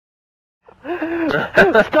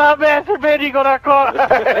Stop masturbating on our car!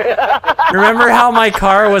 Remember how my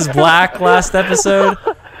car was black last episode?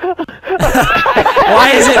 Why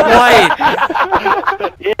is it white?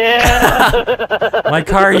 Yeah! My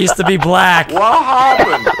car used to be black. What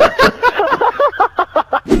happened?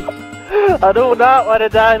 I do not want to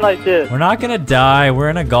die like this. We're not gonna die. We're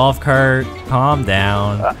in a golf cart. Calm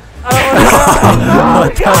down.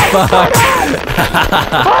 What the fuck?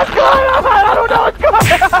 What's going on? I don't know what's going on!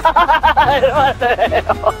 What the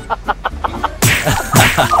hell?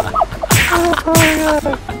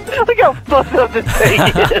 Look how fucked up this thing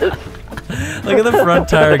is. Look at the front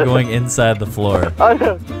tire going inside the floor. Wait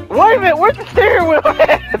a minute, where's the steering wheel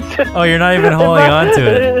at? Oh, you're not even holding on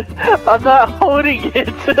to it. I'm not holding it.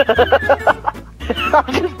 I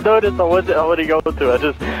just noticed I wasn't holding on to it. I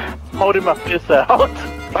just holding my fist out.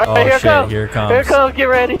 Right, Oh here shit, here it comes. Here it comes, get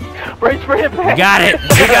ready. Brace for impact. You got it!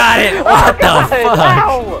 You got it! What the fuck?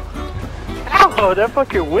 Ow! Ow, that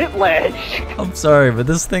fucking whiplash. I'm sorry, but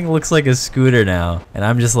this thing looks like a scooter now. And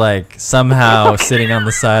I'm just like, somehow sitting on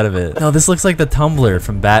the side of it. No, this looks like the tumbler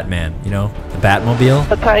from Batman, you know? The Batmobile.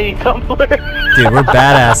 A tiny tumbler. Dude, we're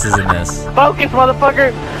badasses in this. Focus,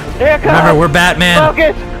 motherfucker. Here it comes. Remember, we're Batman.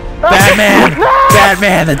 Focus. Batman! No!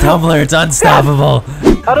 Batman, the tumbler, it's unstoppable.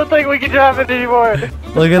 I don't think we can drive it anymore.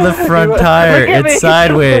 Look at the front tire, it's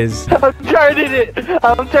sideways. I'm turning it.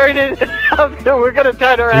 I'm turning it. We're gonna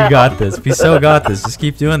turn around. You got this. We so got this. Just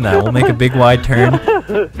keep doing that. We'll make a big wide turn.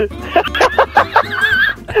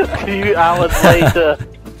 2 hours later.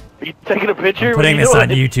 Are you taking a picture? I'm putting this on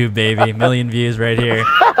YouTube, baby. 1,000,000 views right here.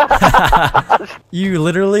 You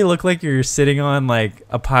literally look like you're sitting on like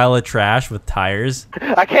a pile of trash with tires.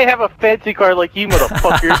 I can't have a fancy car like you,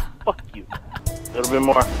 motherfucker. Fuck you. A little bit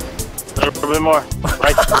more. A little bit more.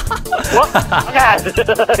 Right. What? Oh, God.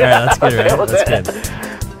 Alright, that's good, right? That's good.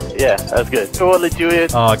 Yeah, that's good. I won't let you in.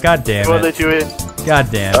 Oh, god damn I won't it. let you in.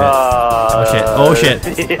 God damn it. Oh shit. Oh shit.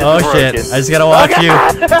 It's Oh shit. broken. I just gotta watch you.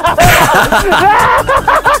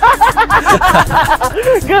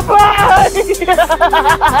 Goodbye!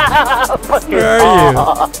 Where are you?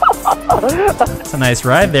 It's a nice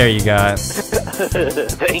ride there you got.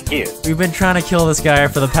 Thank you. We've been trying to kill this guy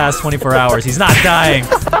for the past 24 hours. He's not dying.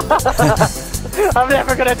 I'm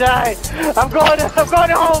never gonna die. I'm going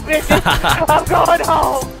home, bitches. I'm going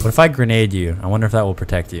home. What if I grenade you? I wonder if that will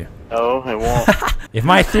protect you. Oh, it won't. If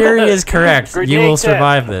my theory is correct, you Grenade will test.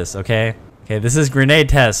 survive this, okay? Okay, this is grenade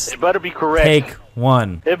test. It better be correct. Take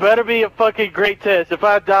 1. It better be a fucking great test. If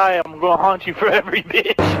I die, I'm gonna haunt you forever,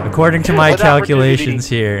 bitch. According to my With calculations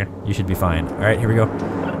here, you should be fine. Alright, here we go.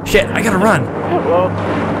 Shit, I gotta run! Well,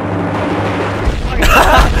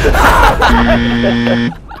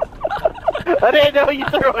 I didn't know you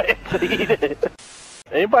threw it. So you did.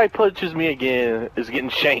 Anybody punches me again is getting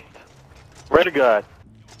shanked. Swear to God.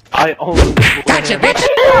 I only. Gotcha, bitch!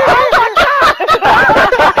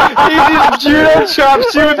 He just judo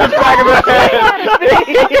chops you in the back of the head.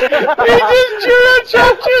 He just judo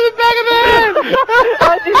chopped you in the back of the head.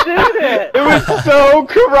 How'd you do that? It was so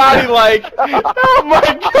karate-like. Oh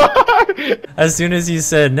my god. As soon as you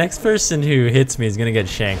said, next person who hits me is gonna get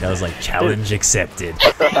shanked, I was like, challenge accepted.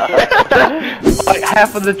 Like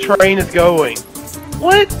half of the train is going.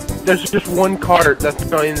 What? There's just one cart that's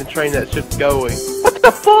not in the train that's just going. What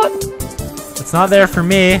the fuck? It's not there for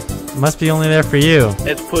me. It must be only there for you.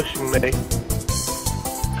 It's pushing me.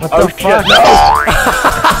 What Oh the shit, fuck? no!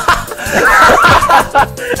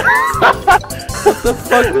 What the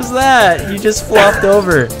fuck was that? You just flopped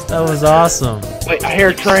over. That was awesome. Wait, I hear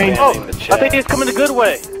a train. Oh, I think he's coming the good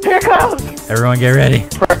way. Here it comes. Everyone get ready.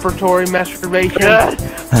 Preparatory masturbation. God.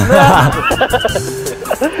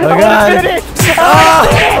 Oh god.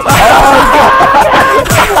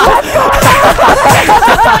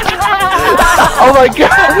 Oh my god!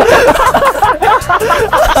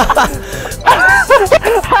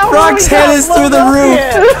 Brock's head is through the roof.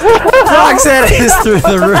 Brock's head is through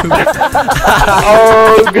the roof.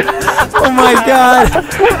 Oh god! Oh my god.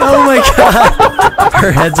 Oh my god.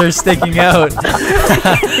 Her heads are sticking out.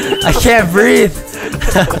 I can't breathe.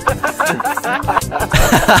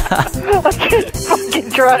 I can't fucking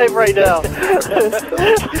drive right now.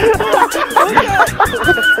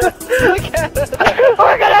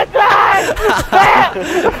 We're gonna die!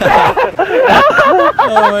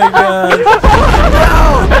 Oh my god. No!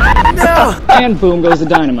 No! And boom goes the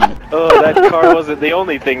dynamite. Oh, that car wasn't the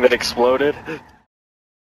only thing that exploded.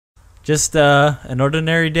 Just an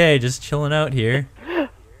ordinary day, just chilling out here.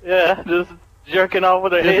 Yeah, just jerking off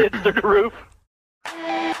with our heads through the roof.